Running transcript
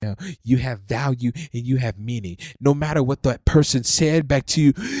now, you have value and you have meaning. No matter what that person said back to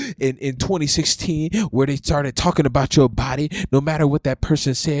you in 2016, where they started talking about your body, no matter what that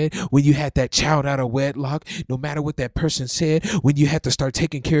person said when you had that child out of wedlock, no matter what that person said when you had to start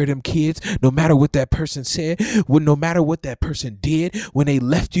taking care of them kids, no matter what that person said, no matter what that person did when they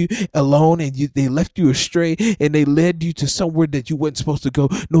left you alone and they left you astray and they led you to somewhere that you weren't supposed to go.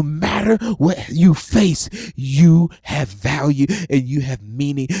 No matter what you face, you have value and you have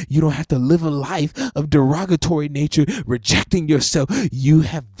meaning. You don't have to live a life of derogatory nature, rejecting yourself. You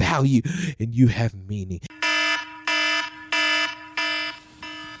have value and you have meaning.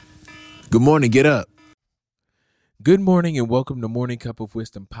 Good morning. Get up. Good morning and welcome to Morning Cup of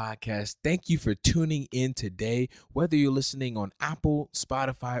Wisdom podcast. Thank you for tuning in today. Whether you're listening on Apple,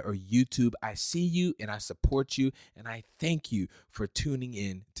 Spotify, or YouTube, I see you and I support you and I thank you for tuning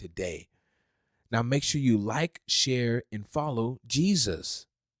in today. Now make sure you like, share, and follow Jesus.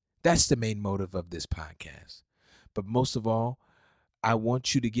 That's the main motive of this podcast. But most of all, I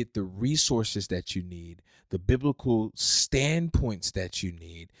want you to get the resources that you need, the biblical standpoints that you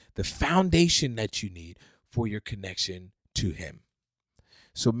need, the foundation that you need for your connection to him.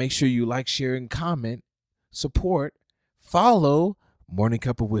 So make sure you like, share, and comment, support, follow Morning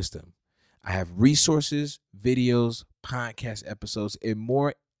Cup of Wisdom. I have resources, videos, podcast episodes, and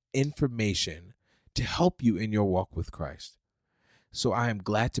more information to help you in your walk with Christ. So I am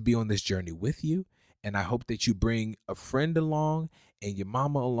glad to be on this journey with you, and I hope that you bring a friend along and your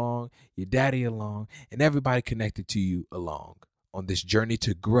mama along, your daddy along, and everybody connected to you along on this journey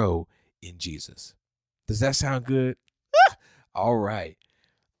to grow in Jesus. Does that sound good? All right.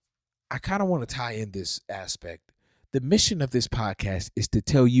 I kind of want to tie in this aspect. The mission of this podcast is to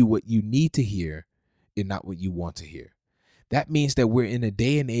tell you what you need to hear and not what you want to hear. That means that we're in a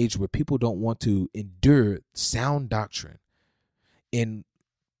day and age where people don't want to endure sound doctrine. And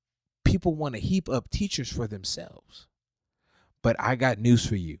people want to heap up teachers for themselves. But I got news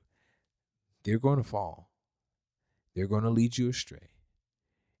for you. They're going to fall. They're going to lead you astray.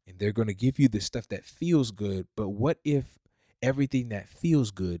 And they're going to give you the stuff that feels good. But what if everything that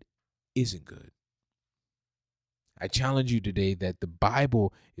feels good isn't good? I challenge you today that the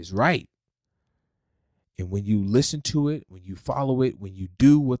Bible is right. And when you listen to it, when you follow it, when you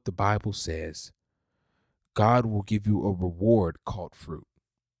do what the Bible says, God will give you a reward called fruit.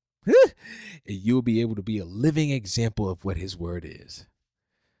 And you'll be able to be a living example of what his word is.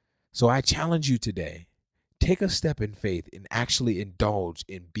 So I challenge you today. Take a step in faith and actually indulge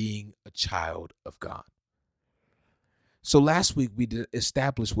in being a child of God. So last week we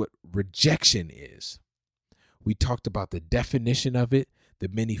established what rejection is. We talked about the definition of it, the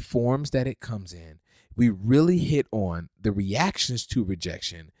many forms that it comes in. We really hit on the reactions to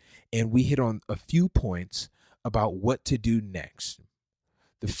rejection, and we hit on a few points about what to do next.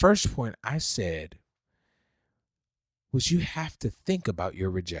 The first point I said was you have to think about your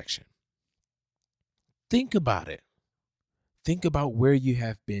rejection. Think about it. Think about where you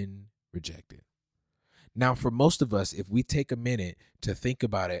have been rejected. Now, for most of us, if we take a minute to think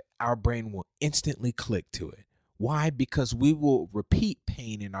about it, our brain will instantly click to it. Why? Because we will repeat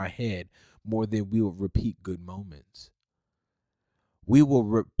pain in our head more than we will repeat good moments. We will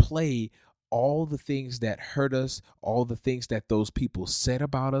replay all the things that hurt us, all the things that those people said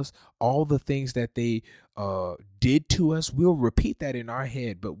about us, all the things that they did to us. We'll repeat that in our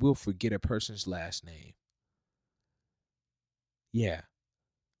head, but we'll forget a person's last name. Yeah.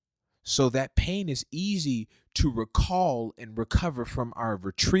 So that pain is easy to recall and recover from our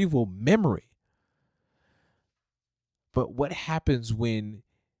retrieval memory. But what happens when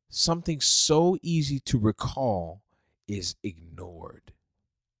something so easy to recall is ignored?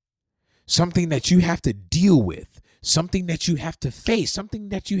 Something that you have to deal with, something that you have to face, something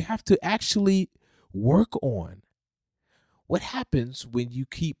that you have to actually work on. What happens when you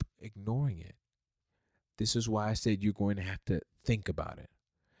keep ignoring it? This is why I said you're going to have to think about it.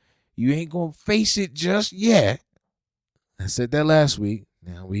 You ain't going to face it just yet. I said that last week.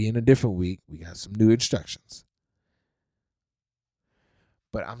 Now we in a different week. We got some new instructions.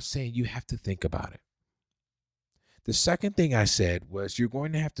 But I'm saying you have to think about it. The second thing I said was you're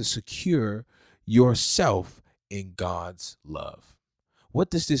going to have to secure yourself in God's love. What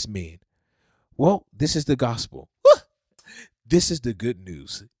does this mean? Well, this is the gospel. This is the good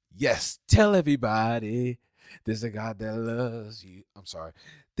news. Yes, tell everybody there's a God that loves you. I'm sorry.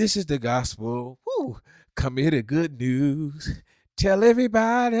 This is the gospel. Woo. Come here to good news. Tell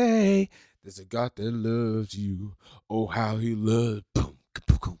everybody there's a God that loves you. Oh, how he loves.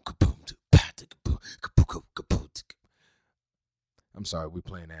 I'm sorry, we're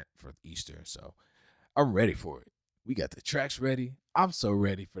playing that for Easter, so I'm ready for it. We got the tracks ready. I'm so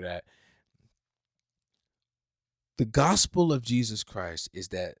ready for that. The gospel of Jesus Christ is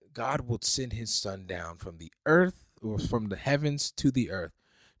that God will send his son down from the earth or from the heavens to the earth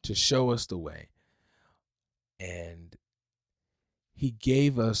to show us the way. And he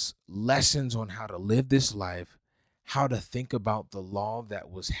gave us lessons on how to live this life, how to think about the law that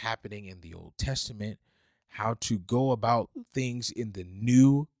was happening in the Old Testament, how to go about things in the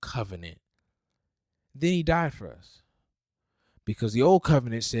new covenant. Then he died for us. Because the old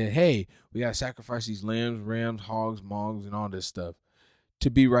covenant said, hey, we got to sacrifice these lambs, rams, hogs, mogs, and all this stuff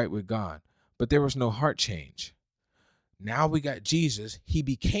to be right with God. But there was no heart change. Now we got Jesus. He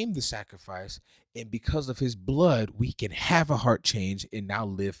became the sacrifice. And because of his blood, we can have a heart change and now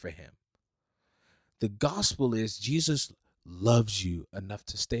live for him. The gospel is Jesus loves you enough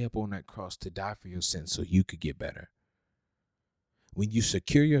to stay up on that cross to die for your sins so you could get better. When you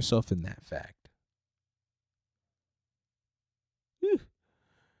secure yourself in that fact,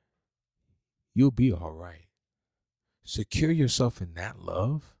 you'll be all right. Secure yourself in that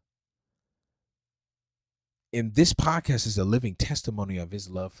love. And this podcast is a living testimony of his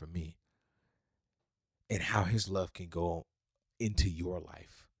love for me and how his love can go into your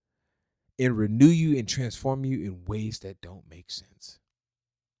life and renew you and transform you in ways that don't make sense.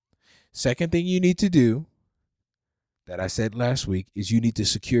 Second thing you need to do that I said last week is you need to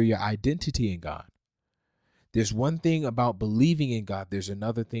secure your identity in God. There's one thing about believing in God. There's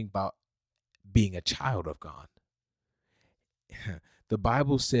another thing about being a child of God. The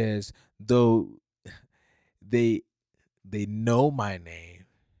Bible says, though they know my name,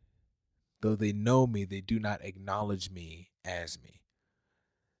 though they know me, they do not acknowledge me as me.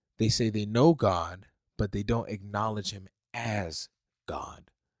 They say they know God, but they don't acknowledge him as God.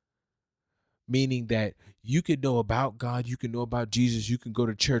 Meaning that you can know about God, you can know about Jesus, you can go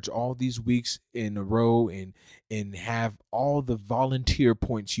to church all these weeks in a row and have all the volunteer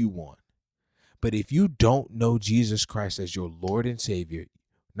points you want. But if you don't know Jesus Christ as your Lord and Savior,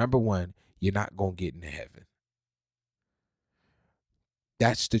 number one, you're not going to get into heaven.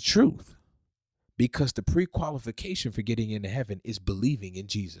 That's the truth. Because the pre-qualification for getting into heaven is believing in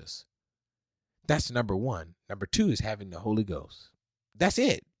Jesus. That's number one. Number two is having the Holy Ghost. That's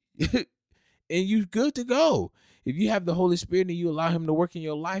it. And you're good to go. If you have the Holy Spirit and you allow him to work in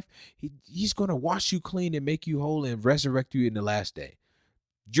your life, he's going to wash you clean and make you whole and resurrect you in the last day.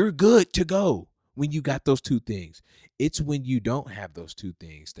 You're good to go when you got those two things. It's when you don't have those two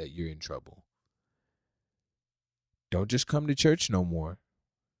things that you're in trouble. Don't just come to church no more.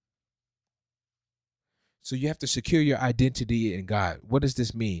 So you have to secure your identity in God. What does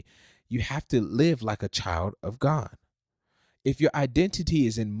this mean? You have to live like a child of God. If your identity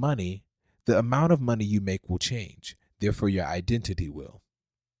is in money, the amount of money you make will change. Therefore, your identity will.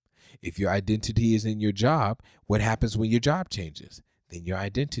 If your identity is in your job, what happens when your job changes? Then your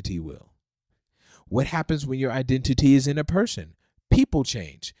identity will. What happens when your identity is in a person? People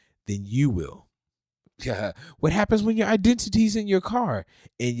change. Then you will. What happens when your identity is in your car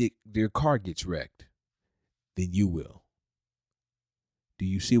and your car gets wrecked? Then you will. Do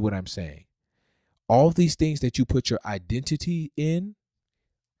you see what I'm saying? All these things that you put your identity in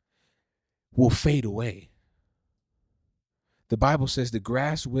will fade away. The Bible says the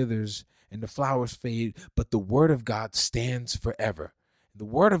grass withers and the flowers fade, but the word of God stands forever. The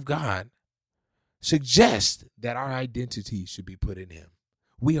word of God suggests that our identity should be put in him.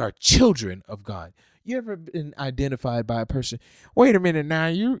 We are children of God. You ever been identified by a person? Wait a minute now,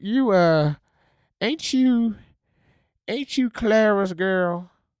 ain't you Clara's girl?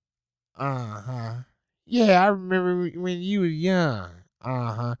 Uh-huh. Yeah, I remember when you were young.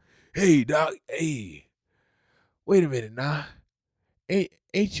 Uh-huh. Hey, doc, hey. Wait a minute now.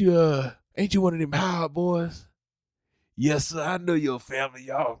 Ain't you one of them Howard boys? Yes, sir. I know your family.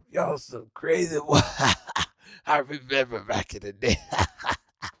 Y'all some crazy boy. I remember back in the day.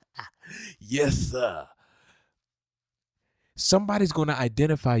 Yes, sir. Somebody's going to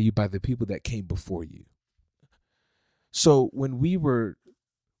identify you by the people that came before you. So when we were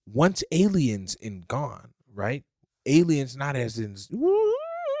once aliens and gone, right? Aliens not as in,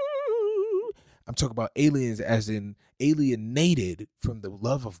 I'm talking about aliens as in alienated from the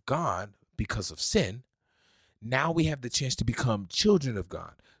love of God because of sin. Now we have the chance to become children of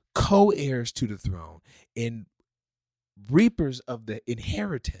God, co-heirs to the throne, and reapers of the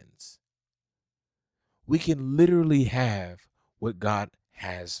inheritance. We can literally have what God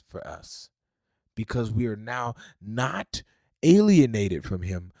has for us because we are now not alienated from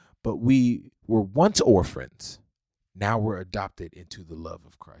him, but we were once orphans. Now we're adopted into the love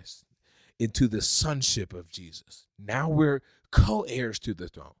of Christ, into the sonship of Jesus. Now we're co-heirs to the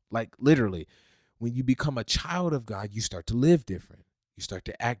throne. Like literally, When you become a child of God, you start to live different. You start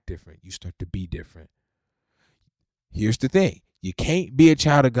to act different. You start to be different. Here's the thing. You can't be a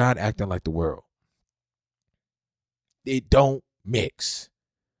child of God acting like the world. It don't mix.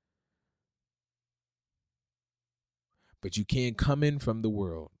 But you can come in from the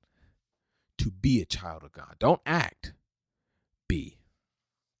world to be a child of God. Don't act, be.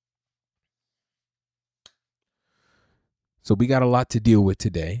 So we got a lot to deal with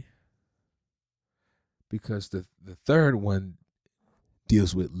today, because the third one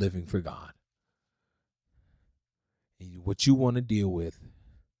deals with living for God. And what you want to deal with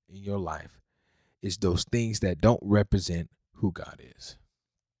in your life is those things that don't represent who God is.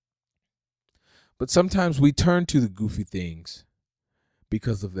 But sometimes we turn to the goofy things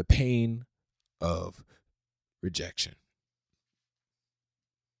because of the pain of rejection.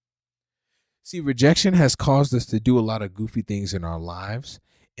 See, rejection has caused us to do a lot of goofy things in our lives.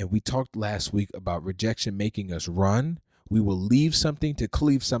 And we talked last week about rejection making us run. We will leave something to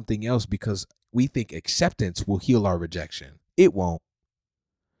cleave something else because we think acceptance will heal our rejection. It won't.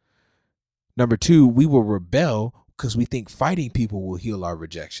 Number two, we will rebel because we think fighting people will heal our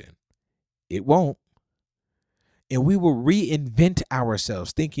rejection. It won't. And we will reinvent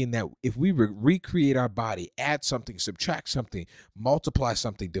ourselves, thinking that if we recreate our body, add something, subtract something, multiply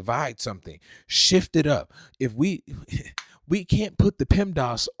something, divide something, shift it up. If we can't put the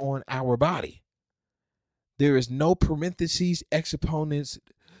PEMDAS on our body. There is no parentheses, exponents.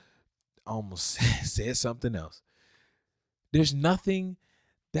 Almost said something else. There's nothing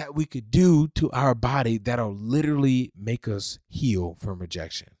that we could do to our body that'll literally make us heal from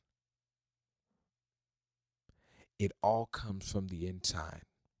rejection. It all comes from the inside,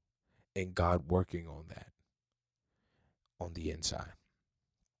 and God working on that on the inside.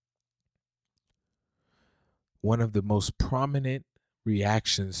 One of the most prominent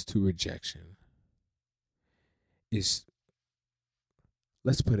reactions to rejection is,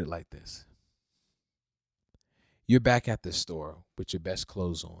 let's put it like this. You're back at the store with your best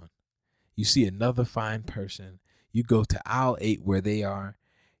clothes on. You see another fine person. You go to aisle 8 where they are.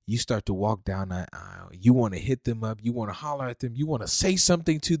 You start to walk down that aisle. You want to hit them up. You want to holler at them. You want to say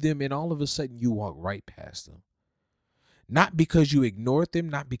something to them. And all of a sudden you walk right past them. Not because you ignored them,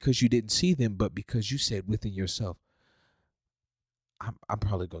 not because you didn't see them, but because you said within yourself, I'm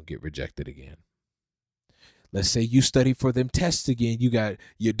probably going to get rejected again. Let's say you study for them tests again. You got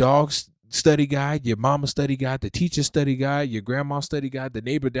your dog's study guide, your mama's study guide, the teacher's study guide, your grandma's study guide, the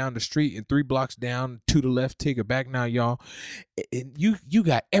neighbor down the street and 3 blocks down to the left, take her back now, y'all. And you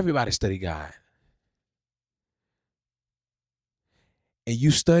got everybody's study guide. And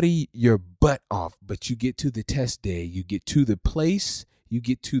you study your butt off, but you get to the test day, you get to the place, you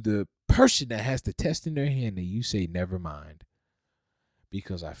get to the person that has the test in their hand, and you say, never mind,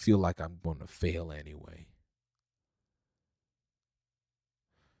 because I feel like I'm going to fail anyway.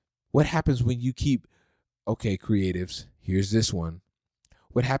 What happens when you keep, okay, creatives, here's this one.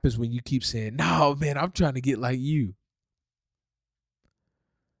 What happens when you keep saying, no, man, I'm trying to get like you?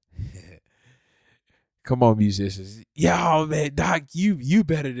 Come on, musicians. Yo, man, Doc, you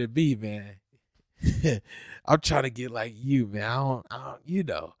better than me, man. I'm trying to get like you, man. I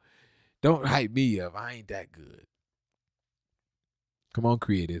don't, don't hype me up. I ain't that good. Come on,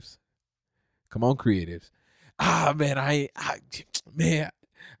 creatives. Man,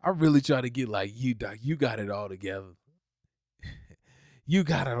 I'm really trying to get like you, Doc. You got it all together. You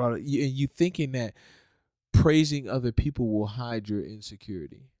got it all. And you thinking that praising other people will hide your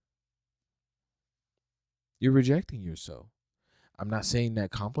insecurity. You're rejecting yourself. I'm not saying that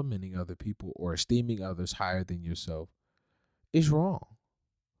complimenting other people or esteeming others higher than yourself is wrong.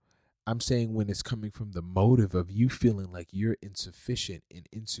 I'm saying when it's coming from the motive of you feeling like you're insufficient and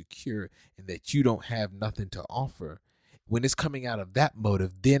insecure and that you don't have nothing to offer, when it's coming out of that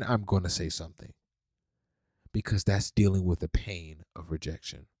motive, then I'm going to say something, because that's dealing with the pain of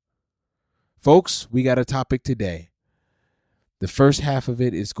rejection. Folks, we got a topic today. The first half of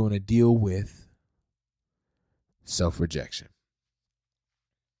it is going to deal with self-rejection.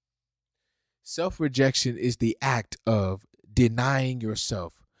 Self-rejection is the act of denying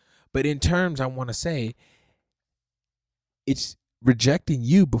yourself. But in terms, I want to say, it's rejecting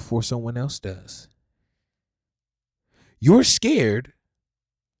you before someone else does. You're scared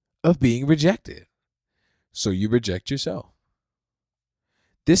of being rejected, so you reject yourself.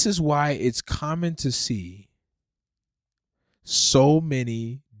 This is why it's common to see so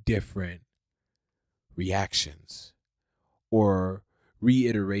many different reactions or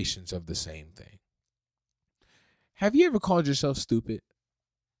reiterations of the same thing. Have you ever called yourself stupid,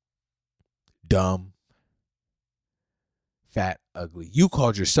 dumb, fat, ugly? You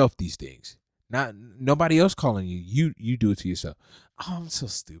called yourself these things. Not nobody else calling you. You do it to yourself. Oh, I'm so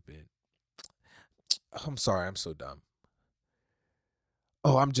stupid. I'm sorry. I'm so dumb.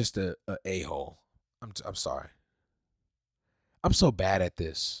 Oh, I'm just a hole. I'm sorry. I'm so bad at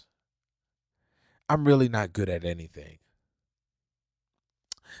this. I'm really not good at anything.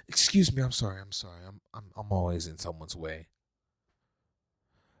 Excuse me. I'm sorry. I'm sorry. I'm always in someone's way.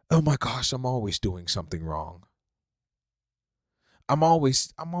 Oh my gosh, I'm always doing something wrong. I'm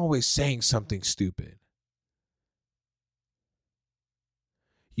always saying something stupid.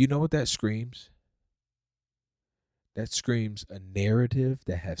 You know what that screams? That screams a narrative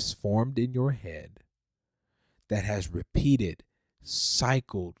that has formed in your head, that has repeated,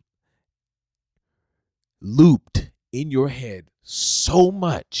 cycled, looped in your head so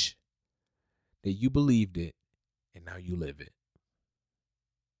much that you believed it and now you live it.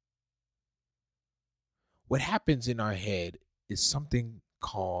 What happens in our head is something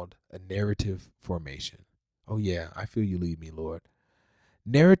called a narrative formation. Oh, yeah, I feel you lead me, Lord.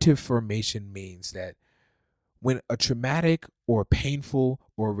 Narrative formation means that when a traumatic or painful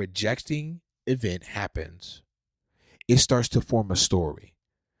or rejecting event happens, it starts to form a story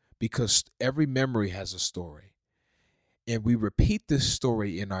because every memory has a story. And we repeat this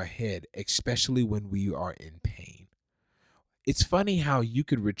story in our head, especially when we are in pain. It's funny how you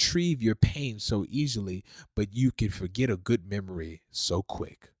could retrieve your pain so easily, but you can forget a good memory so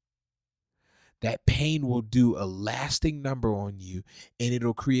quick. That pain will do a lasting number on you, and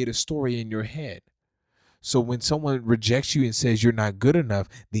it'll create a story in your head. So when someone rejects you and says you're not good enough,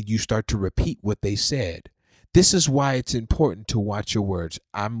 then you start to repeat what they said. This is why it's important to watch your words.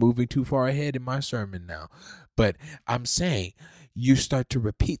 I'm moving too far ahead in my sermon now, but I'm saying you start to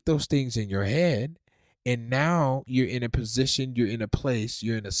repeat those things in your head. And now you're in a position, you're in a place,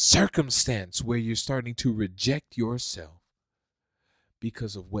 you're in a circumstance where you're starting to reject yourself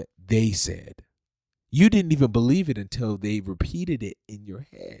because of what they said. You didn't even believe it until they repeated it in your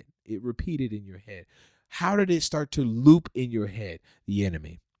head. It repeated in your head. How did it start to loop in your head? The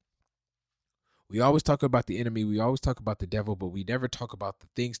enemy. We always talk about the enemy. We always talk about the devil, but we never talk about the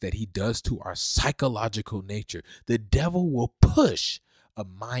things that he does to our psychological nature. The devil will push a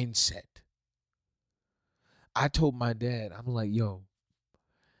mindset. I told my dad, I'm like, yo,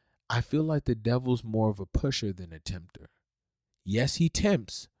 I feel like the devil's more of a pusher than a tempter. Yes, he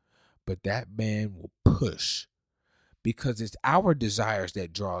tempts, but that man will push because it's our desires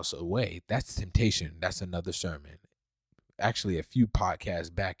that draw us away. That's temptation. That's another sermon. Actually, a few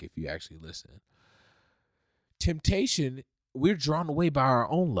podcasts back, if you actually listen. Temptation, we're drawn away by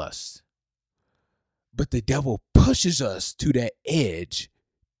our own lust, but the devil pushes us to that edge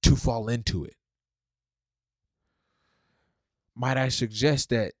to fall into it. Might I suggest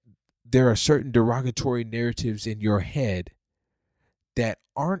that there are certain derogatory narratives in your head that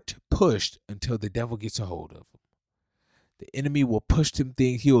aren't pushed until the devil gets a hold of them. The enemy will push them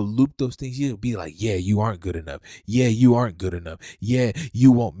things. He'll loop those things. He'll be like, yeah, you aren't good enough. Yeah, you aren't good enough. Yeah,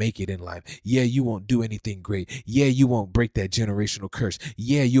 you won't make it in life. Yeah, you won't do anything great. Yeah, you won't break that generational curse.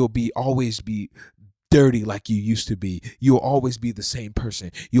 Yeah, you'll always be dirty like you used to be. You'll always be the same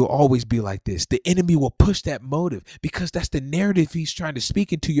person. You'll always be like this. The enemy will push that motive because that's the narrative he's trying to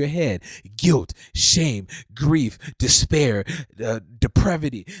speak into your head. Guilt, shame, grief, despair,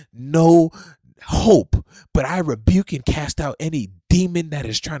 depravity, no hope. But I rebuke and cast out any demon that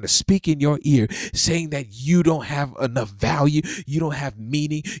is trying to speak in your ear, saying that you don't have enough value, you don't have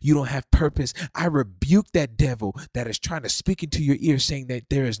meaning, you don't have purpose. I rebuke that devil that is trying to speak into your ear, saying that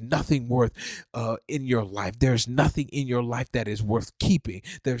there is nothing worth in your life. There's nothing in your life that is worth keeping.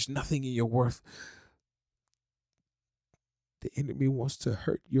 There's nothing in your worth. The enemy wants to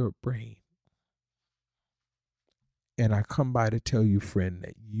hurt your brain. And I come by to tell you, friend,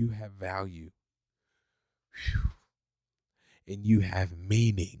 that you have value. And you have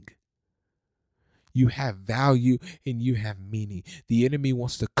meaning. You have value and you have meaning. The enemy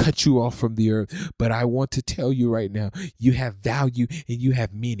wants to cut you off from the earth, but I want to tell you right now, you have value and you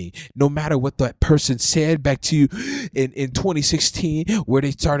have meaning. No matter what that person said back to you in 2016, where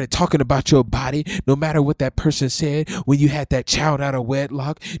they started talking about your body, no matter what that person said when you had that child out of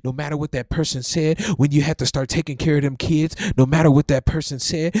wedlock, no matter what that person said when you had to start taking care of them kids, no matter what that person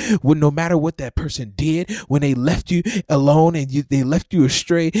said, no matter what that person did when they left you alone and they left you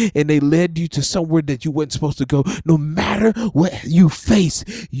astray and they led you to somewhere that you weren't supposed to go. No matter what you face,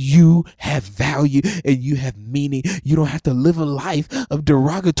 You have value and you have meaning. You don't have to live a life of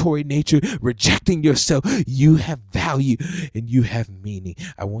derogatory nature, rejecting yourself. You have value and you have meaning.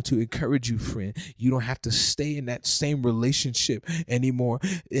 I want to encourage you, friend. You don't have to stay in that same relationship anymore,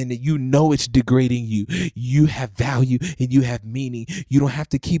 and you know it's degrading you. You have value and you have meaning. You don't have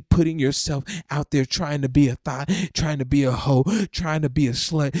to keep putting yourself out there trying to be a thought, trying to be a hoe, trying to be a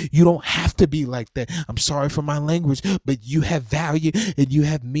slut. You don't have to be like that. I'm sorry for my language, but you have value and you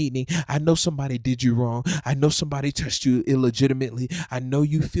have meaning. I know somebody did you wrong. I know somebody touched you illegitimately. I know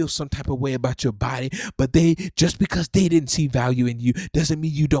you feel some type of way about your body, but just because they didn't see value in you doesn't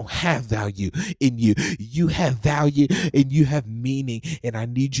mean you don't have value in you. You have value and you have meaning, and I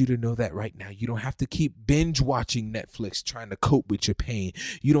need you to know that right now. You don't have to keep binge watching Netflix trying to cope with your pain.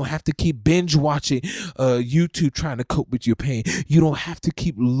 You don't have to keep binge watching YouTube trying to cope with your pain. You don't have to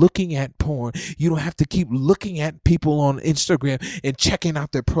keep looking at porn. You don't have to keep looking at people on Instagram and checking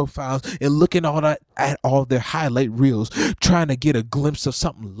out their profiles and looking at all their highlight reels, trying to get a glimpse of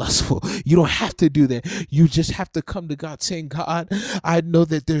something lustful. You don't have to do that. You just have to come to God saying, God, I know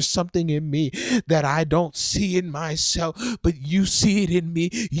that there's something in me that I don't see in myself, but you see it in me.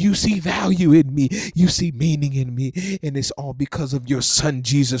 You see value in me. You see meaning in me. And it's all because of your son,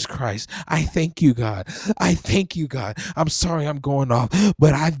 Jesus Christ. I thank you, God. I thank you, God. I'm sorry I'm going off,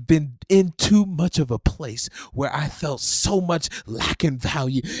 but I've been in too much of a place where I felt so much lack in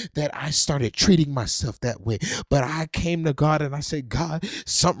value that I started treating myself that way. But I came to God and I said, God,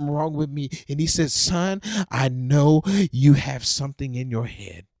 something wrong with me. And he said, son, I know you have something in your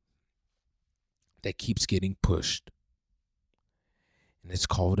head that keeps getting pushed. And it's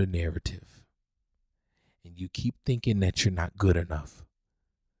called a narrative. And you keep thinking that you're not good enough.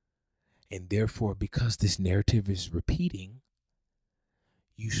 And therefore, because this narrative is repeating,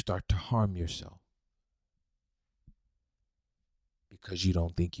 you start to harm yourself because you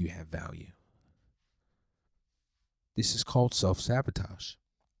don't think you have value. This is called self-sabotage.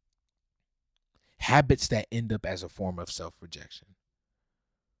 Habits that end up as a form of self-rejection.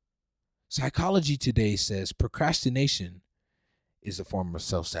 Psychology today says procrastination is a form of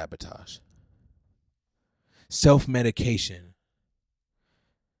self-sabotage. Self-medication,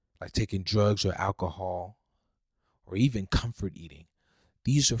 like taking drugs or alcohol, or even comfort eating,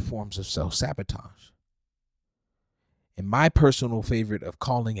 these are forms of self-sabotage. And my personal favorite of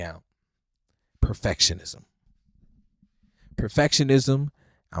calling out, perfectionism. Perfectionism,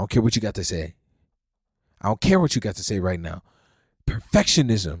 I don't care what you got to say. I don't care what you got to say right now.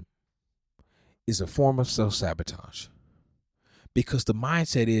 Perfectionism is a form of self-sabotage because the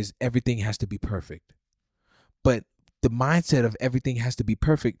mindset is everything has to be perfect. But the mindset of everything has to be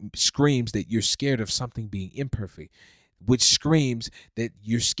perfect screams that you're scared of something being imperfect, which screams that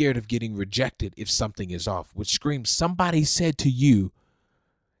you're scared of getting rejected if something is off, which screams somebody said to you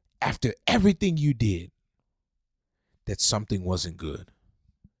after everything you did that something wasn't good.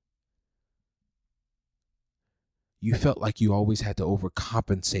 You felt like you always had to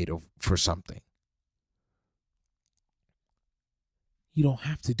overcompensate for something. You don't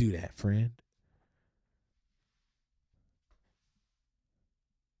have to do that, friend.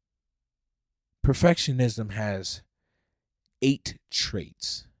 Perfectionism has 8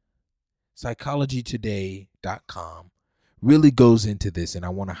 traits. PsychologyToday.com really goes into this, and I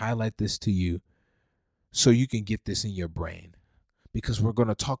want to highlight this to you so you can get this in your brain, because we're going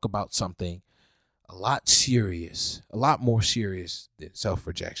to talk about something a lot more serious than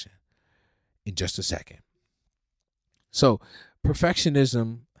self-rejection in just a second. So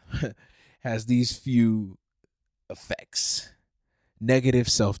perfectionism has these few effects. Negative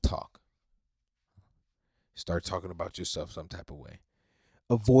self-talk. Start talking about yourself some type of way.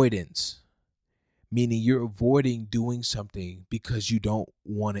 Avoidance, meaning you're avoiding doing something because you don't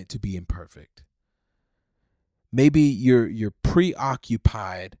want it to be imperfect. Maybe you're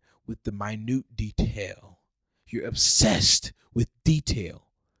preoccupied with the minute detail. You're obsessed with detail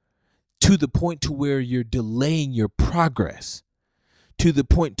to the point to where you're delaying your progress, to the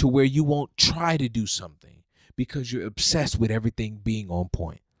point to where you won't try to do something because you're obsessed with everything being on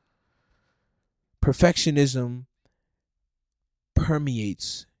point. Perfectionism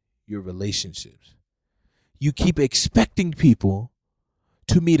permeates your relationships. You keep expecting people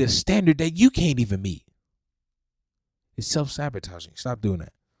to meet a standard that you can't even meet. It's self-sabotaging. Stop doing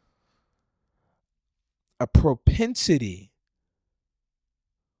that. A propensity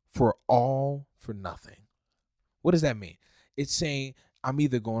for all for nothing. What does that mean? It's saying I'm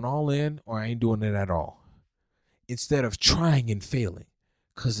either going all in or I ain't doing it at all, instead of trying and failing,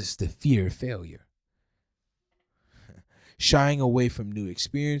 because it's the fear of failure. Shying away from new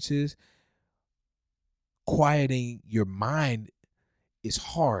experiences, quieting your mind is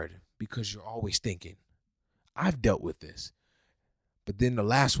hard because you're always thinking. I've dealt with this. But then the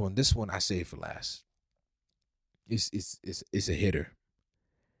last one, this one I saved for last. It's a hitter.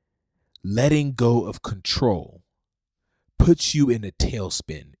 Letting go of control puts you in a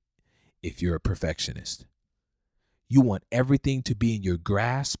tailspin if you're a perfectionist. You want everything to be in your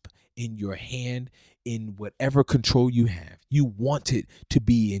grasp, in your hand, in whatever control you have. You want it to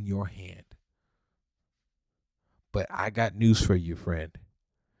be in your hand. But I got news for you, friend.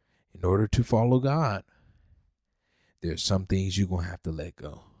 In order to follow God, there's some things you're going to have to let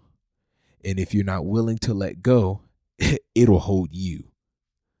go. And if you're not willing to let go, it'll hold you.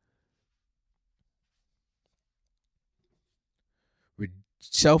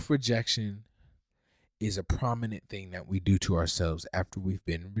 Self-rejection is a prominent thing that we do to ourselves after we've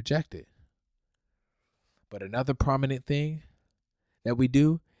been rejected. But another prominent thing that we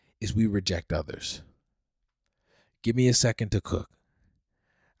do is we reject others. Give me a second to cook.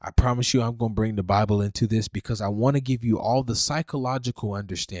 I promise you I'm going to bring the Bible into this because I want to give you all the psychological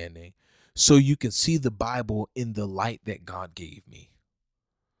understanding so you can see the Bible in the light that God gave me.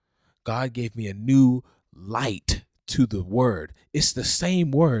 God gave me a new light to the word. It's the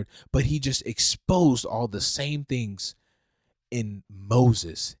same word, but he just exposed all the same things in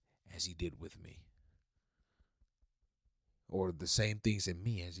Moses as he did with me. Or the same things in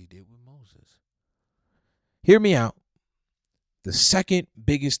me as he did with Moses. Hear me out. The second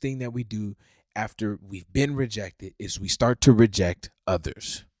biggest thing that we do after we've been rejected is we start to reject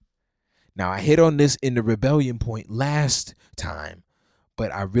others. Now, I hit on this in the rebellion point last time,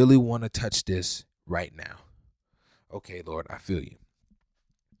 but I really want to touch this right now. Okay, Lord, I feel you.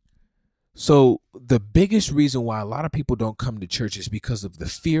 So the biggest reason why a lot of people don't come to church is because of the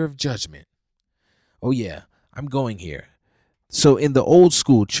fear of judgment. Oh, yeah, I'm going here. So in the old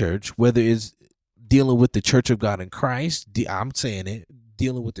school church, whether it's dealing with the Church of God in Christ, I'm saying it,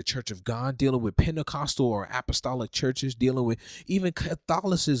 dealing with the Church of God, dealing with Pentecostal or apostolic churches, dealing with even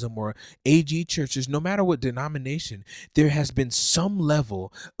Catholicism or AG churches, no matter what denomination, there has been some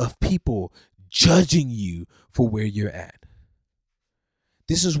level of people judging you for where you're at.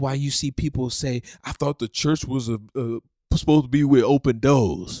 This is why you see people say, I thought the church was supposed to be with open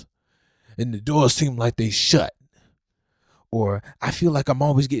doors and the doors seem like they shut. Or I feel like I'm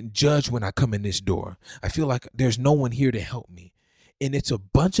always getting judged when I come in this door. I feel like there's no one here to help me. And it's a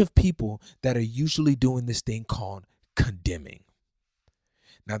bunch of people that are usually doing this thing called condemning.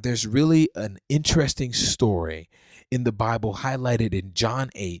 Now, there's really an interesting story in the Bible highlighted in John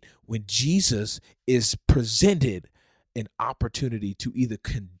 8 when Jesus is presented an opportunity to either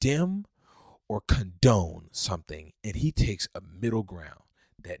condemn or condone something. And he takes a middle ground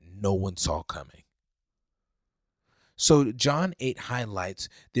that no one saw coming. So John 8 highlights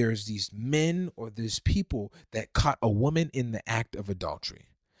there's these men or these people that caught a woman in the act of adultery.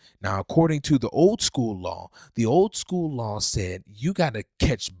 Now, according to the old school law said you got to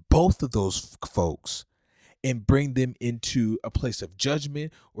catch both of those folks and bring them into a place of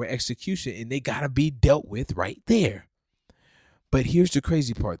judgment or execution, and they got to be dealt with right there. But here's the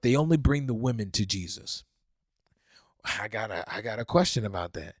crazy part. They only bring the women to Jesus. I got a question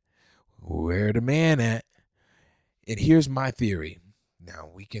about that. Where the man at? And here's my theory. Now,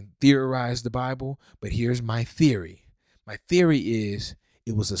 we can theorize the Bible, but here's my theory. My theory is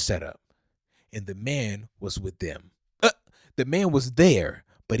it was a setup, and the man was with them. The man was there,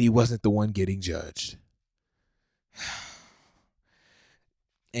 but he wasn't the one getting judged.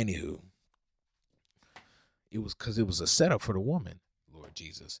 Anywho, it was because it was a setup for the woman, Lord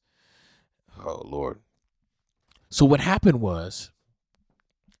Jesus. Oh, Lord. So what happened was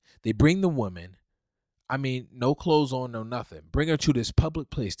they bring the woman. I mean, no clothes on, no nothing. Bring her to this public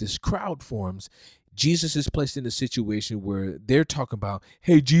place. This crowd forms. Jesus is placed in a situation where they're talking about,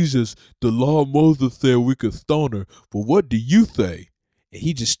 hey, Jesus, the law of Moses said we could stone her, but what do you say? And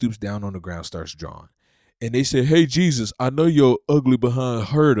he just stoops down on the ground, starts drawing. And they say, hey, Jesus, I know your ugly behind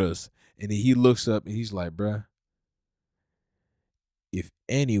hurt us. And then he looks up and he's like, bruh, if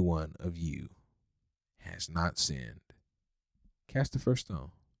any one of you has not sinned, cast the first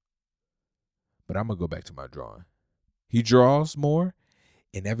stone. But I'm going to go back to my drawing. He draws more,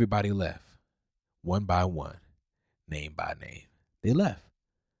 and everybody left. One by one, name by name. They left.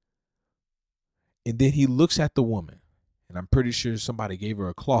 And then he looks at the woman, and I'm pretty sure somebody gave her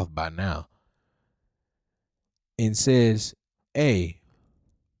a cloth by now, and says, hey,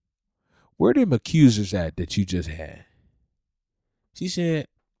 where them accusers at that you just had? She said,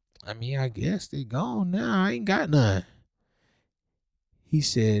 I mean, I guess they gone now. I ain't got none. He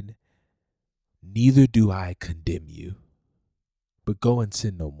said, neither do I condemn you, but go and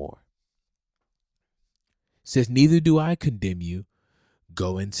sin no more. Says, neither do I condemn you.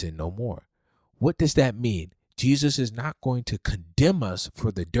 Go and sin no more. What does that mean? Jesus is not going to condemn us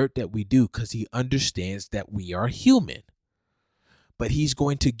for the dirt that we do because he understands that we are human. But he's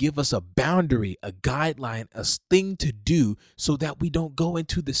going to give us a boundary, a guideline, a thing to do so that we don't go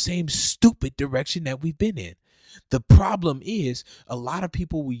into the same stupid direction that we've been in. The problem is a lot of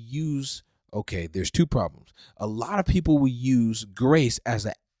people will use, there's two problems. A lot of people will use grace as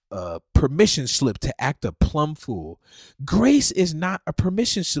a permission slip to act a plumb fool. Grace is not a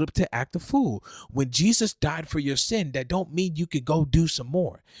permission slip to act a fool. When Jesus died for your sin, that don't mean you can go do some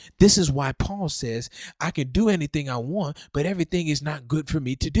more. This is why Paul says, I can do anything I want, but everything is not good for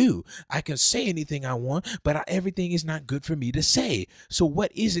me to do. I can say anything I want, but everything is not good for me to say. So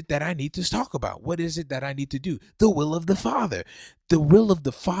what is it that I need to talk about? What is it that I need to do? The will of the Father. The will of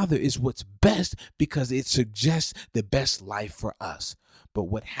the Father is what's best because it suggests the best life for us. But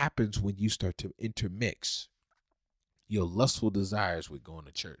what happens when you start to intermix your lustful desires with going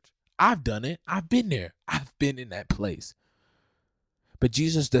to church? I've done it. I've been there. I've been in that place. But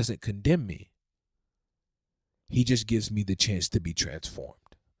Jesus doesn't condemn me. He just gives me the chance to be transformed.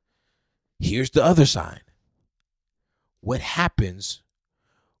 Here's the other side. What happens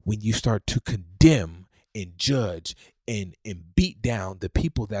when you start to condemn and judge and beat down the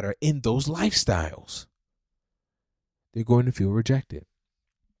people that are in those lifestyles? They're going to feel rejected.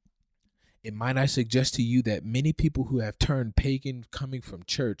 And might I suggest to you that many people who have turned pagan coming from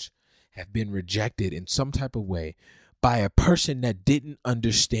church have been rejected in some type of way by a person that didn't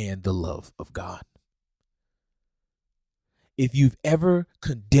understand the love of God. If you've ever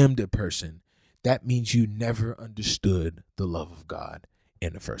condemned a person, that means you never understood the love of God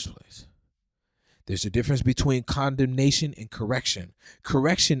in the first place. There's a difference between condemnation and correction.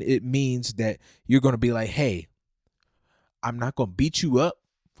 Correction, it means that you're going to be like, hey, I'm not going to beat you up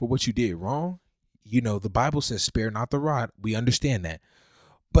for what you did wrong. You know, the Bible says spare not the rod. We understand that.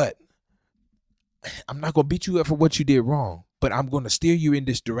 But I'm not going to beat you up for what you did wrong. But I'm going to steer you in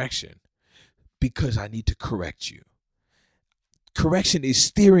this direction because I need to correct you. Correction is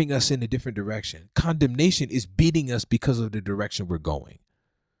steering us in a different direction. Condemnation is beating us because of the direction we're going.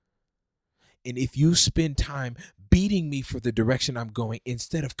 And if you spend time beating me for the direction I'm going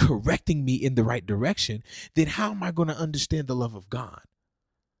instead of correcting me in the right direction, then how am I going to understand the love of God?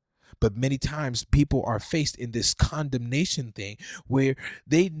 But many times people are faced in this condemnation thing where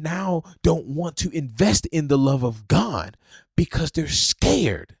they now don't want to invest in the love of God because they're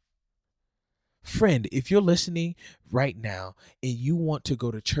scared. Friend, if you're listening right now and you want to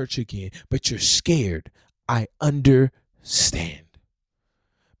go to church again, but you're scared, I understand.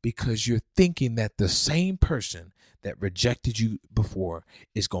 Because you're thinking that the same person that rejected you before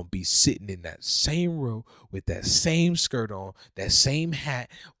is going to be sitting in that same row with that same skirt on, that same hat,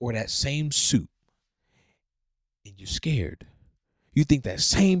 or that same suit. And you're scared. You think that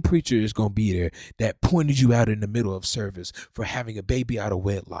same preacher is going to be there that pointed you out in the middle of service for having a baby out of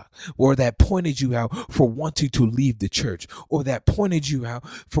wedlock, or that pointed you out for wanting to leave the church, or that pointed you out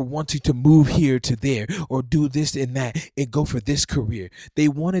for wanting to move here to there, or do this and that and go for this career. They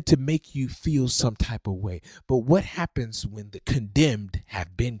wanted to make you feel some type of way. But what happens when the condemned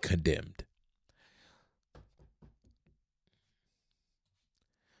have been condemned?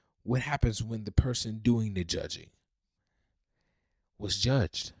 What happens when the person doing the judging was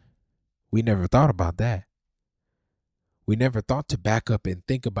judged? We never thought about that. We never thought to back up and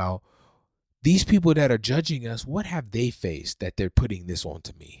think about these people that are judging us. What have they faced that they're putting this on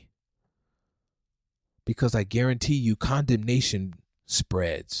to me? Because I guarantee you condemnation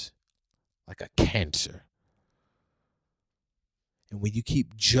spreads like a cancer. And when you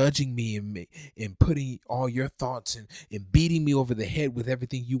keep judging me and putting all your thoughts and beating me over the head with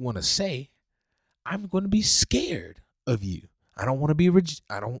everything you want to say, I'm going to be scared of you. I don't want to be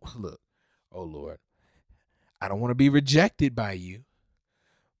oh Lord, I don't want to be rejected by you.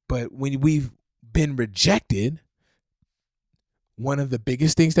 But when we've been rejected, one of the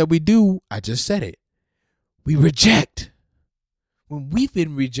biggest things that we do, I just said it, we reject. When we've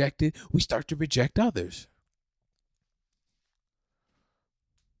been rejected, we start to reject others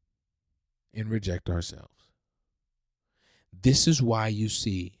and reject ourselves. This is why you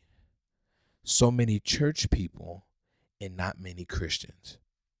see so many church people and not many Christians.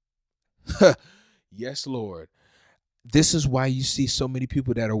 Yes, Lord. This is why you see so many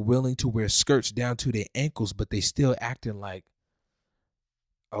people that are willing to wear skirts down to their ankles, but they still acting like,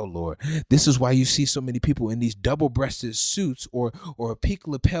 oh Lord. This is why you see so many people in these double-breasted suits or peak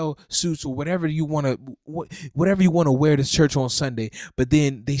lapel suits or whatever you want to wear to church on Sunday, but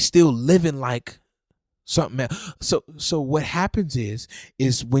then they still living like Something else. So what happens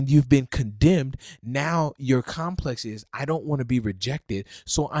is when you've been condemned, now your complex is, I don't want to be rejected,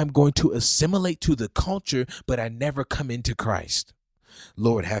 so I'm going to assimilate to the culture, but I never come into Christ.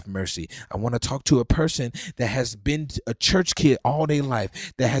 Lord have mercy. I want to talk to a person that has been a church kid all their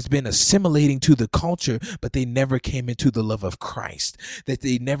life, that has been assimilating to the culture, but they never came into the love of Christ, that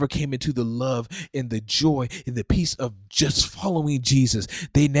they never came into the love and the joy and the peace of just following Jesus.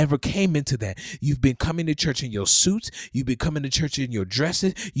 They never came into that. You've been coming to church in your suits. You've been coming to church in your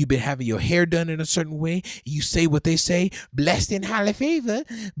dresses. You've been having your hair done in a certain way. You say what they say, blessed and highly favored,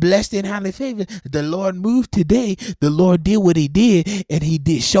 blessed and highly favored. The Lord moved today. The Lord did what he did, and he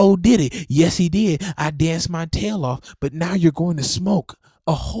did it. Yes, he did. I danced my tail off, but now you're going to smoke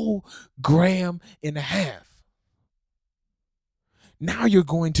a whole gram and a half. Now you're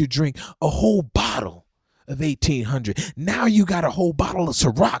going to drink a whole bottle of 1800. Now you got a whole bottle of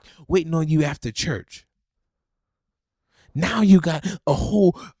Ciroc waiting on you after church. Now you got a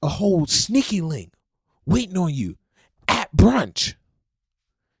whole sneaky link waiting on you at brunch.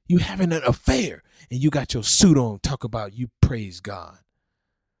 You having an affair and you got your suit on, talk about you praise God.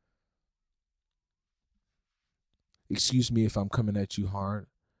 Excuse me if I'm coming at you hard,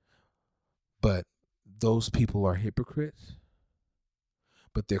 but those people are hypocrites.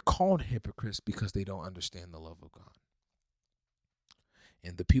 But they're called hypocrites because they don't understand the love of God.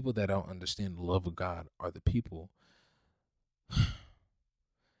 And the people that don't understand the love of God are the people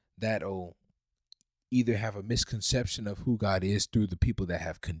that'll either have a misconception of who God is through the people that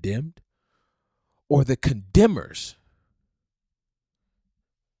have condemned, or the condemners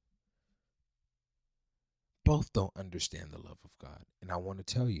both don't understand the love of God. And I want to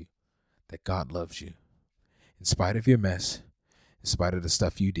tell you that God loves you in spite of your mess, in spite of the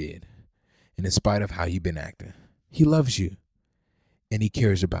stuff you did, and in spite of how you've been acting. He loves you and he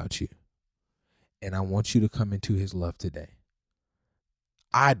cares about you. And I want you to come into his love today.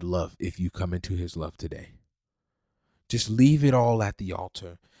 I'd love if you come into his love today. Just leave it all at the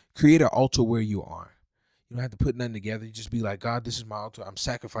altar. Create an altar where you are. You don't have to put nothing together. You just be like, God, this is my altar. I'm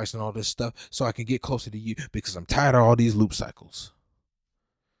sacrificing all this stuff so I can get closer to you because I'm tired of all these loop cycles.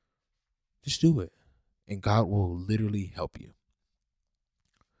 Just do it. And God will literally help you.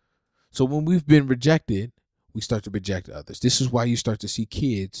 So when we've been rejected, we start to reject others. This is why you start to see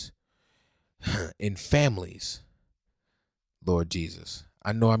kids in families. Lord Jesus.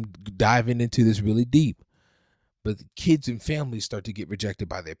 I know I'm diving into this really deep. But the kids and families start to get rejected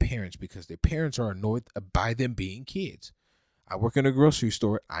by their parents because their parents are annoyed by them being kids. I work in a grocery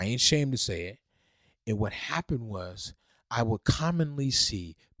store. I ain't ashamed to say it. And what happened was I would commonly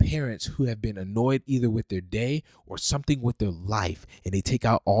see parents who have been annoyed either with their day or something with their life, and they take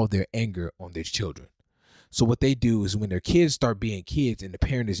out all their anger on their children. So what they do is when their kids start being kids and the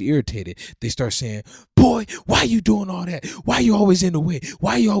parent is irritated, they start saying, boy, why are you doing all that? Why are you always in the way?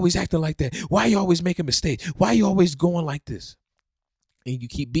 Why are you always acting like that? Why are you always making mistakes? Why are you always going like this? And you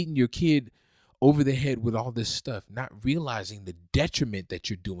keep beating your kid over the head with all this stuff, not realizing the detriment that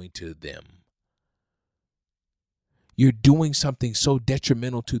you're doing to them. You're doing something so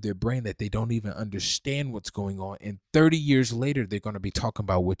detrimental to their brain that they don't even understand what's going on. And 30 years later, they're going to be talking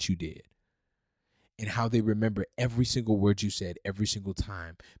about what you did. And how they remember every single word you said every single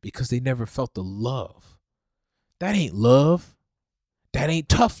time because they never felt the love. That ain't love. That ain't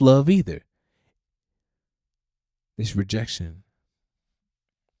tough love either. It's rejection.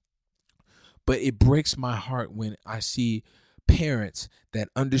 But it breaks my heart when I see parents that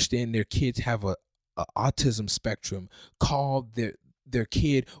understand their kids have a autism spectrum call their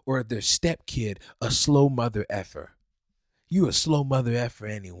kid or their step kid a slow mother effer. You a slow mother effer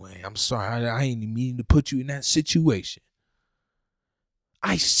anyway. I'm sorry. I ain't meaning to put you in that situation.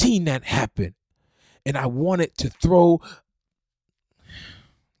 I seen that happen. And I wanted to throw.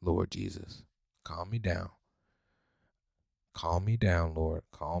 Lord Jesus, calm me down. Calm me down, Lord.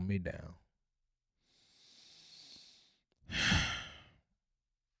 Calm me down.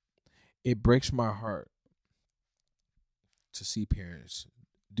 It breaks my heart to see parents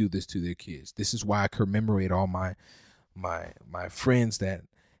do this to their kids. This is why I commemorate all my friends that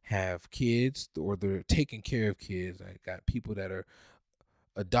have kids or they're taking care of kids. I got people that are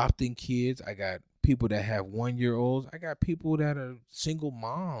adopting kids. I got people that have 1-year-olds. I got people that are single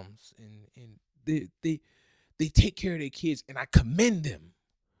moms and they take care of their kids, and I commend them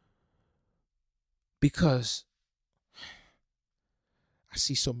because I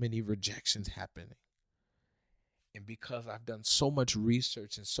see so many rejections happening. And because I've done so much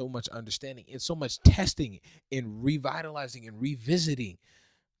research and so much understanding and so much testing and revitalizing and revisiting,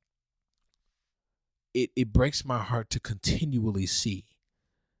 it breaks my heart to continually see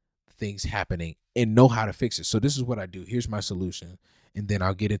things happening and know how to fix it. So this is what I do. Here's my solution. And then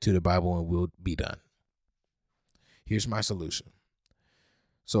I'll get into the Bible and we'll be done. Here's my solution.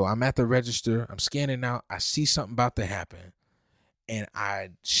 So I'm at the register. I'm scanning out. I see something about to happen. And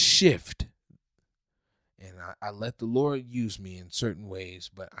I shift. And I let the Lord use me in certain ways.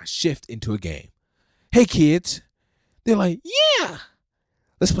 But I shift into a game. Hey, kids. They're like, yeah.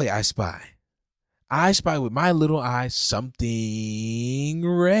 Let's play I Spy. I spy with my little eye something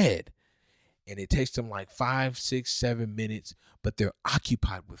red. And it takes them like 5, 6, 7 minutes, but they're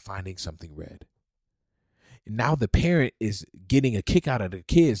occupied with finding something red. And now the parent is getting a kick out of the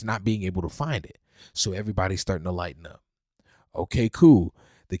kids not being able to find it. So everybody's starting to lighten up. Okay, cool.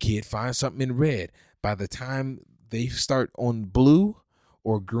 The kid finds something in red. By the time they start on blue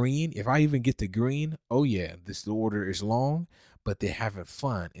or green, if I even get to green, oh yeah, this order is long, but they're having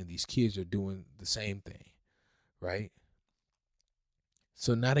fun and these kids are doing the same thing, right?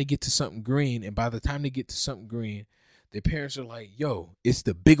 So now they get to something green, and by the time they get to something green, their parents are like, yo, it's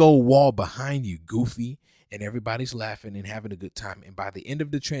the big old wall behind you, goofy. And everybody's laughing and having a good time. And by the end of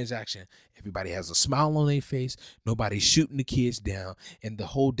the transaction, everybody has a smile on their face. Nobody's shooting the kids down. And the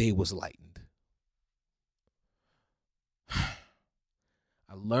whole day was lightened.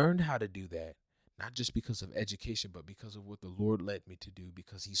 I learned how to do that, not just because of education, but because of what the Lord led me to do,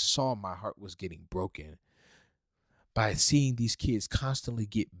 because he saw my heart was getting broken by seeing these kids constantly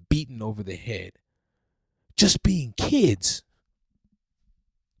get beaten over the head, just being kids.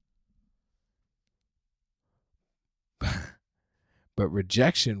 But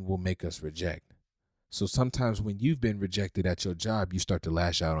rejection will make us reject. So sometimes when you've been rejected at your job, you start to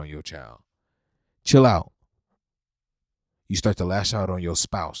lash out on your child. Chill out. You start to lash out on your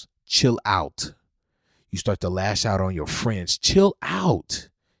spouse. Chill out. You start to lash out on your friends. Chill out.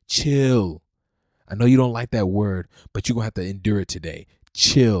 Chill. I know you don't like that word, but you're going to have to endure it today.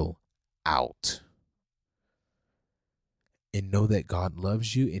 Chill out. And know that God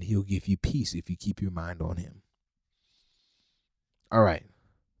loves you and he'll give you peace if you keep your mind on him. All right.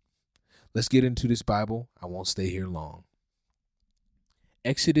 Let's get into this Bible. I won't stay here long.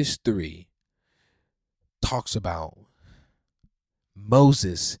 Exodus 3 talks about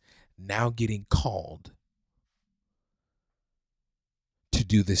Moses now getting called to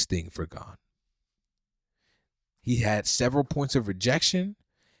do this thing for God. He had several points of rejection.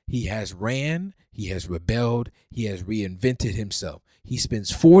 He has ran. He has rebelled. He has reinvented himself. He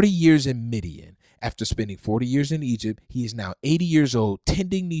spends 40 years in Midian. After spending 40 years in Egypt, he is now 80 years old,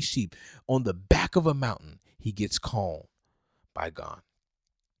 tending these sheep on the back of a mountain. He gets called by God.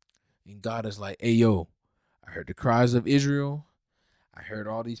 And God is like, hey, yo, I heard the cries of Israel. I heard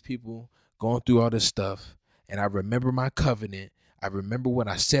all these people going through all this stuff. And I remember my covenant. I remember what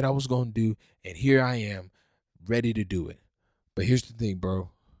I said I was going to do. And here I am, ready to do it. But here's the thing, bro.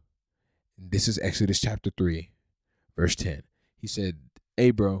 This is Exodus chapter 3, verse 10. He said,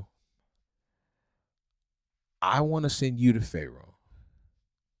 hey, bro, I want to send you to Pharaoh.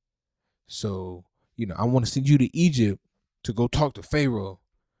 So, I want to send you to Egypt to go talk to Pharaoh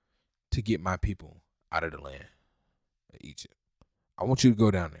to get my people out of the land of Egypt. I want you to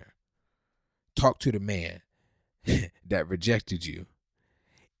go down there. Talk to the man that rejected you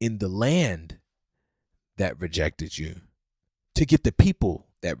in the land that rejected you to get the people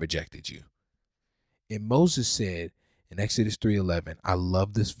that rejected you. And Moses said in Exodus 3:11, I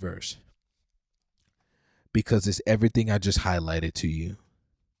love this verse because it's everything I just highlighted to you.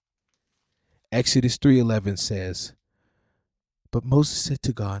 Exodus 3:11 says, but Moses said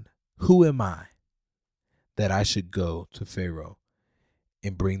to God, who am I that I should go to Pharaoh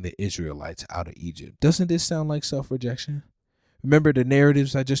and bring the Israelites out of Egypt? Doesn't this sound like self-rejection? Remember the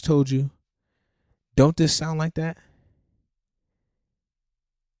narratives I just told you? Don't this sound like that?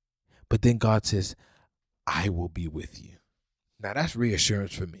 But then God says, I will be with you. Now that's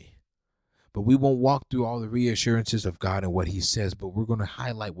reassurance for me. But we won't walk through all the reassurances of God and what he says, but we're going to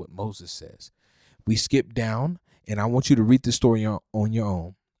highlight what Moses says. We skip down, and I want you to read the story on your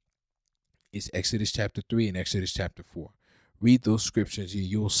own. It's Exodus chapter 3 and Exodus chapter 4. Read those scriptures, and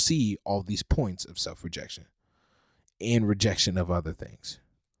you'll see all these points of self-rejection and rejection of other things.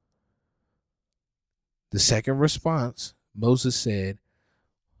 The second response, Moses said,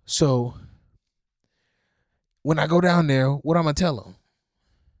 so when I go down there, what am I going to tell them?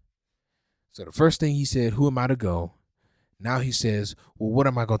 So the first thing he said, who am I to go? Now he says, well, what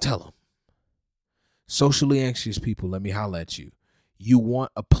am I going to tell them? Socially anxious people, let me holler at you. You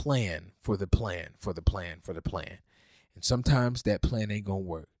want a plan for the plan, for the plan, for the plan. And sometimes that plan ain't going to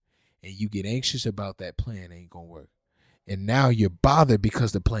work. And you get anxious about that plan ain't going to work. And now you're bothered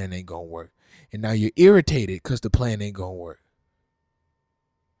because the plan ain't going to work. And now you're irritated because the plan ain't going to work.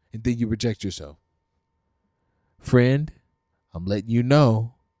 and then you reject yourself. Friend, I'm letting you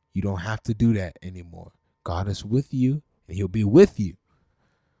know you don't have to do that anymore. God is with you and he'll be with you.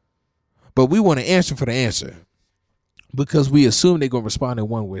 But we want to answer for the answer because we assume they're going to respond in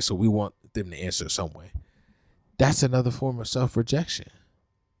one way, so we want them to answer some way. That's another form of self-rejection.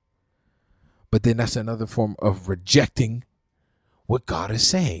 But then that's another form of rejecting what God is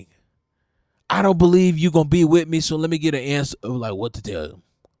saying. I don't believe you're going to be with me, so let me get an answer of like what to tell him.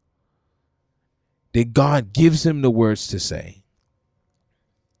 Then God gives him the words to say.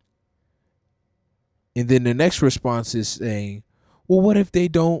 And then the next response is saying, well, what if they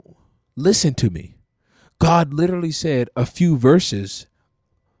don't listen to me? God literally said a few verses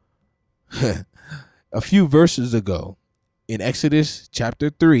ago in Exodus chapter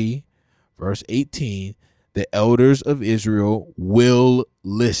 3, verse 18, the elders of Israel will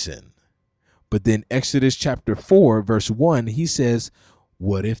listen. But then Exodus chapter 4, verse 1, he says,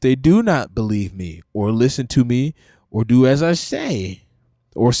 what if they do not believe me or listen to me or do as I say,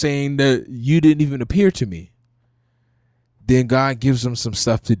 or saying that you didn't even appear to me? Then God gives them some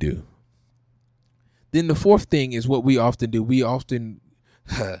stuff to do. Then the fourth thing is what we often do. We often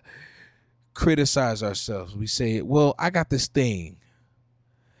criticize ourselves. We say, well, I got this thing.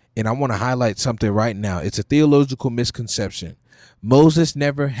 And I want to highlight something right now. It's a theological misconception. Moses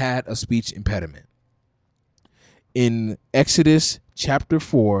never had a speech impediment. In Exodus chapter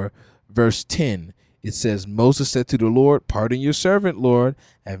 4, verse 10, it says, Moses said to the Lord, pardon your servant, Lord.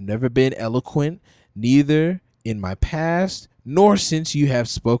 I have never been eloquent, neither in my past, nor since you have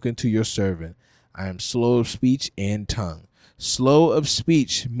spoken to your servant. I am slow of speech and tongue. Slow of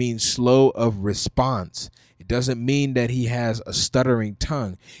speech means slow of response. It doesn't mean that he has a stuttering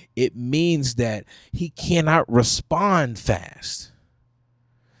tongue. It means that he cannot respond fast.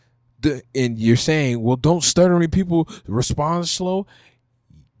 And you're saying, well, don't stuttering people respond slow?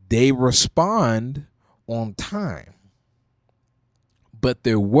 They respond on time, but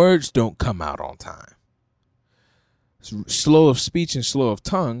their words don't come out on time. Slow of speech and slow of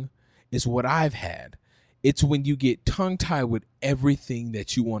tongue is what I've had. It's when you get tongue-tied with everything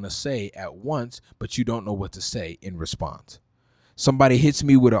that you want to say at once, but you don't know what to say in response. Somebody hits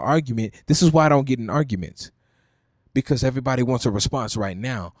me with an argument. This is why I don't get in arguments, because everybody wants a response right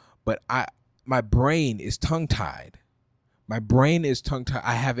now. But my brain is tongue-tied. My brain is tongue-tied.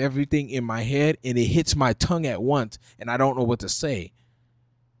 I have everything in my head, and it hits my tongue at once, and I don't know what to say.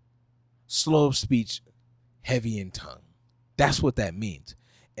 Slow of speech, heavy in tongue. That's what that means.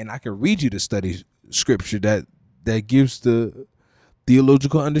 And I can read you the study scripture that gives the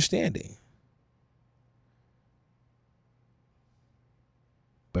theological understanding.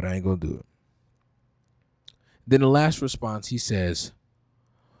 But I ain't going to do it. Then the last response, he says,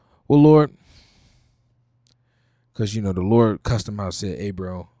 well, Lord, because, the Lord cussed him out, said, hey,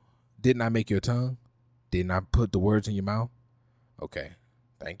 bro, didn't I make your tongue? Didn't I put the words in your mouth? Okay.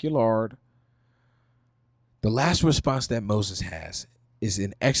 Thank you, Lord. The last response that Moses has is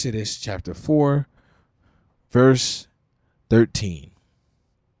in Exodus chapter 4, verse 13.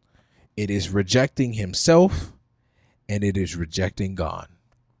 It is rejecting himself and it is rejecting God.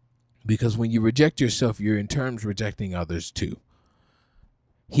 Because when you reject yourself, you're in terms rejecting others too.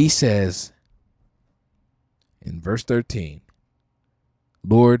 He says in verse 13,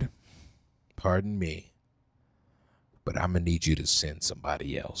 Lord, pardon me, but I'm going to need you to send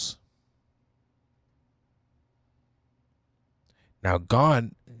somebody else. Now,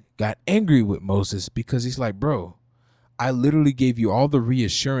 God got angry with Moses because he's like, bro, I literally gave you all the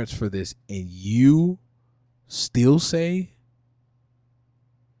reassurance for this, and you still say,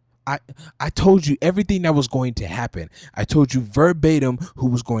 I told you everything that was going to happen. I told you verbatim who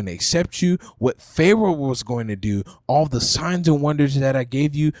was going to accept you, what Pharaoh was going to do, all the signs and wonders that I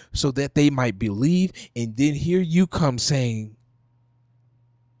gave you so that they might believe. And then here you come saying,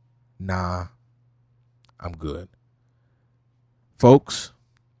 nah, I'm good. Folks,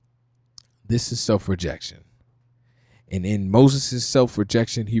 this is self-rejection. And in Moses'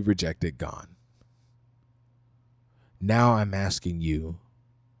 self-rejection, he rejected God. Now I'm asking you,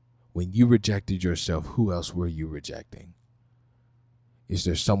 when you rejected yourself, who else were you rejecting? Is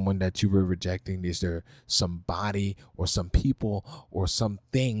there someone that you were rejecting? Is there somebody or some people or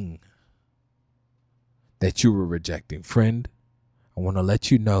something that you were rejecting? Friend, I want to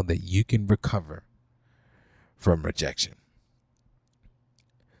let you know that you can recover from rejection.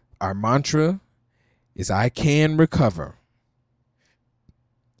 Our mantra is I can recover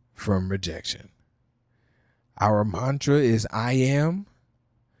from rejection. Our mantra is I am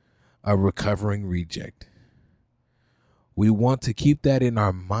a recovering reject. We want to keep that in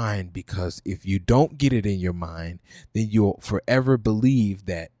our mind, because if you don't get it in your mind, then you'll forever believe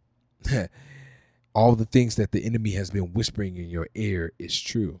that all the things that the enemy has been whispering in your ear is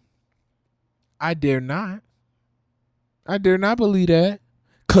true. I dare not. I dare not believe that.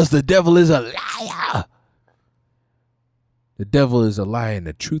 Because the devil is a liar. The devil is a liar and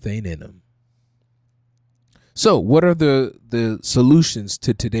the truth ain't in him. So what are the solutions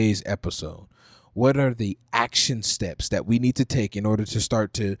to today's episode? What are the action steps that we need to take in order to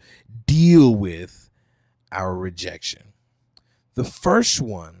start to deal with our rejection? The first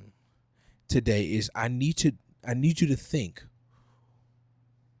one today is I need you to think,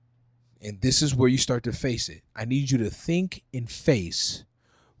 and this is where you start to face it. I need you to think and face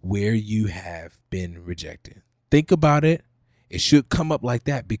where you have been rejected. Think about it. It should come up like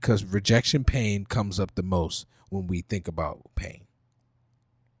that because rejection pain comes up the most when we think about pain.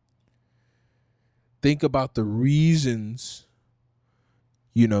 Think about the reasons,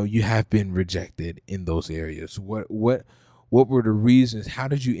 you have been rejected in those areas. What were the reasons? How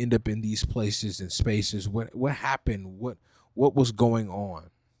did you end up in these places and spaces? What happened? What was going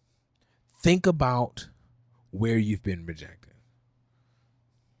on? Think about where you've been rejected.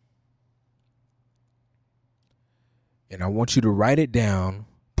 And I want you to write it down,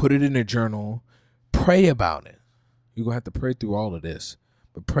 put it in a journal, pray about it. You're going to have to pray through all of this,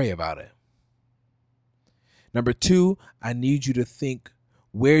 but pray about it. Number 2, I need you to think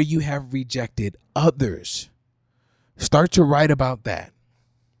where you have rejected others. Start to write about that.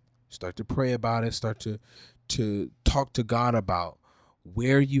 Start to pray about it. Start to talk to God about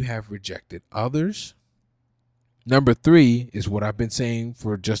where you have rejected others. Number 3 is what I've been saying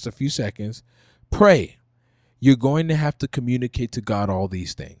for just a few seconds. Pray. You're going to have to communicate to God all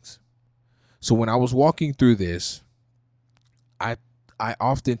these things. So when I was walking through this, I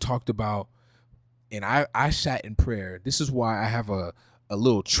often talked about, and I sat in prayer. This is why I have a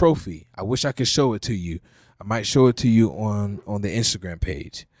little trophy. I wish I could show it to you. I might show it to you on the Instagram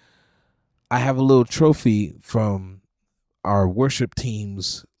page. I have a little trophy from our worship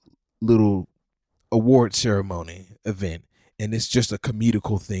team's little award ceremony event. And it's just a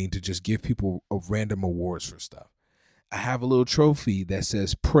comedical thing to just give people a random awards for stuff. I have a little trophy that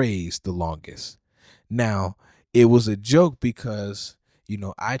says praise the longest. Now, it was a joke because,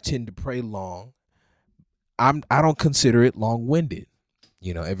 I tend to pray long. I don't consider it long-winded.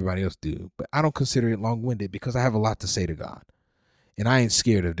 Everybody else do. But I don't consider it long-winded because I have a lot to say to God. And I ain't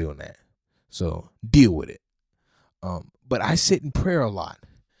scared of doing that. So deal with it. But I sit in prayer a lot.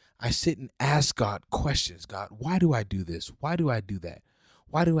 I sit and ask God questions. God, why do I do this? Why do I do that?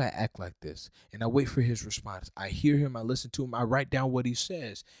 Why do I act like this? And I wait for his response. I hear him. I listen to him. I write down what he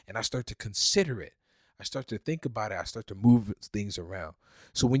says. And I start to consider it. I start to think about it. I start to move things around.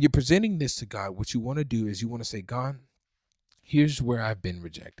 So when you're presenting this to God, what you want to do is you want to say, God, here's where I've been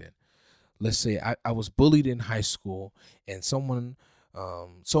rejected. Let's say I was bullied in high school and someone,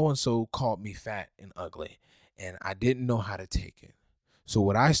 so-and-so called me fat and ugly. And I didn't know how to take it. So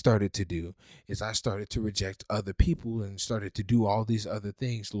what I started to do is I started to reject other people and started to do all these other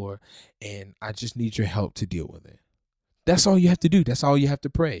things, Lord. And I just need your help to deal with it. That's all you have to do. That's all you have to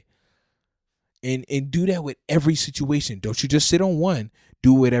pray. And do that with every situation. Don't you just sit on one.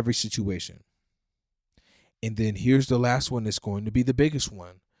 Do it with every situation. And then here's the last one that's going to be the biggest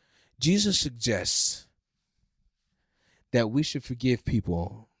one. Jesus suggests that we should forgive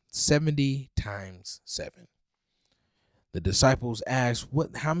people 70 times 7. The disciples asked,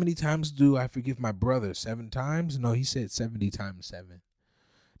 how many times do I forgive my brother? 7 times? No, he said 70 times 7.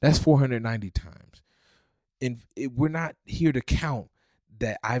 That's 490 times. And we're not here to count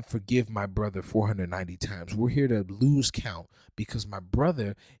that I forgive my brother 490 times. We're here to lose count because my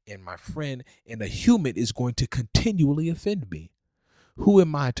brother and my friend and a human is going to continually offend me. Who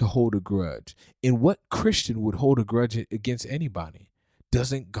am I to hold a grudge? And what Christian would hold a grudge against anybody?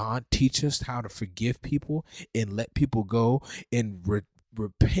 Doesn't God teach us how to forgive people and let people go and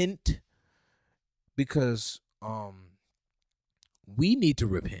repent? Because we need to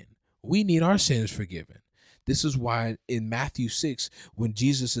repent. We need our sins forgiven. This is why in Matthew 6, when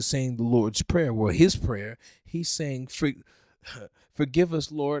Jesus is saying the Lord's Prayer, his prayer, he's saying, forgive us,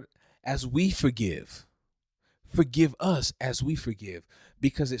 Lord, as we forgive. Forgive us as we forgive.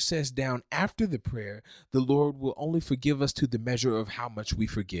 Because it says down after the prayer, the Lord will only forgive us to the measure of how much we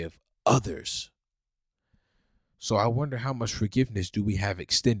forgive others. So I wonder how much forgiveness do we have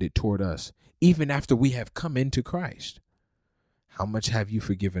extended toward us, even after we have come into Christ? How much have you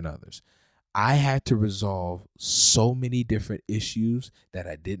forgiven others? I had to resolve so many different issues that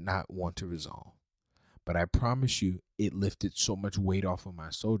I did not want to resolve. But I promise you, it lifted so much weight off of my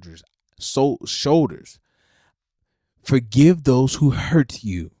shoulders. Forgive those who hurt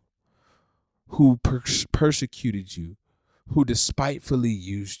you, who persecuted you, who despitefully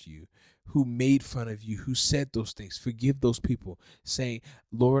used you. who made fun of you, who said those things. Forgive those people, saying,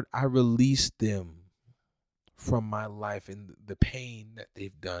 Lord, I release them from my life and the pain that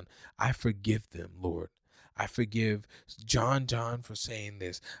they've done. I forgive them, Lord. I forgive John for saying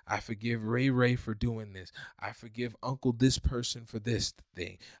this. I forgive Ray for doing this. I forgive Uncle this person for this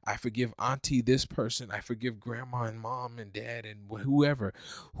thing. I forgive Auntie this person. I forgive Grandma and Mom and Dad and whoever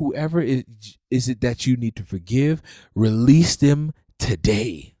is it that you need to forgive. Release them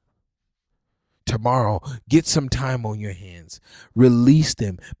today. Tomorrow, get some time on your hands. Release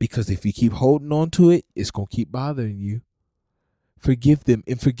them, because if you keep holding on to it, it's going to keep bothering you. Forgive them,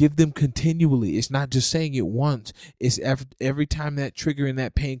 and forgive them continually. It's not just saying it once. It's every time that trigger and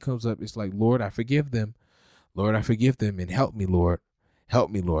that pain comes up, it's like, Lord, I forgive them. Lord, I forgive them, and help me, Lord.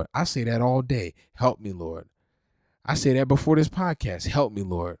 Help me, Lord. I say that all day. Help me, Lord. I say that before this podcast. Help me,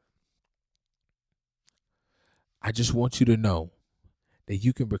 Lord. I just want you to know that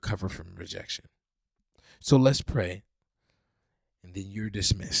you can recover from rejection. So let's pray, and then you're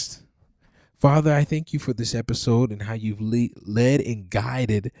dismissed. Father, I thank you for this episode and how you've led and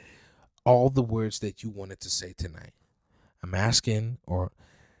guided all the words that you wanted to say tonight. I'm asking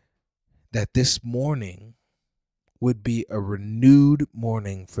that this morning would be a renewed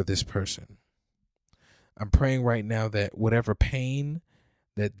morning for this person. I'm praying right now that whatever pain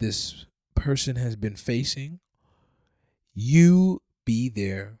that this person has been facing, you be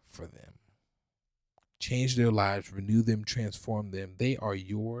there for them. Change their lives, renew them, transform them. They are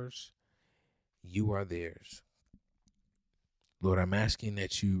yours. You are theirs. Lord, I'm asking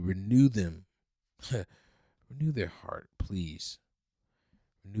that you renew them. Renew their heart, please.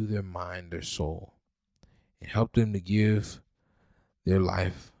 Renew their mind, their soul. And help them to give their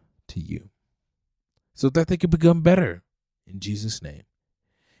life to you, so that they can become better. In Jesus' name.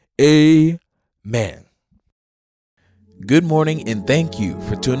 Amen. Good morning, and thank you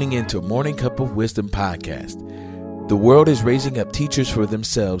for tuning in to Morning Cup of Wisdom podcast. The world is raising up teachers for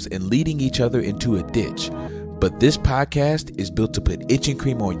themselves and leading each other into a ditch. But this podcast is built to put itching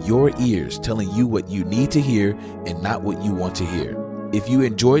cream on your ears, telling you what you need to hear and not what you want to hear. If you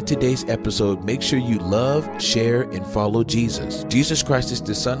enjoyed today's episode, make sure you love, share, and follow Jesus. Jesus Christ is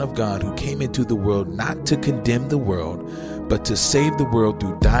the Son of God who came into the world not to condemn the world, but to save the world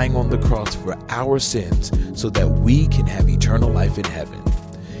through dying on the cross for our sins so that we can have eternal life in heaven.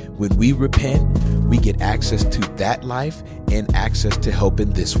 When we repent, we get access to that life and access to help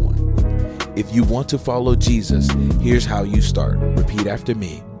in this one. If you want to follow Jesus, here's how you start. Repeat after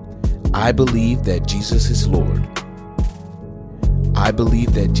me. I believe that Jesus is Lord. I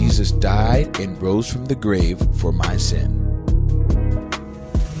believe that Jesus died and rose from the grave for my sin.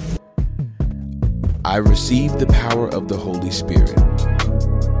 I receive the power of the Holy Spirit.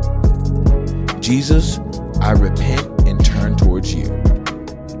 Jesus, I repent and turn towards you.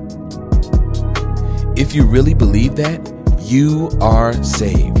 If you really believe that, you are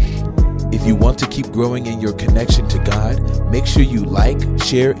saved. If you want to keep growing in your connection to God, make sure you like,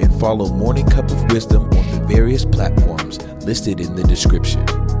 share, and follow Morning Cup of Wisdom on the various platforms listed in the description.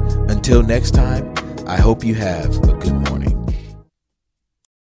 Until next time, I hope you have a good morning.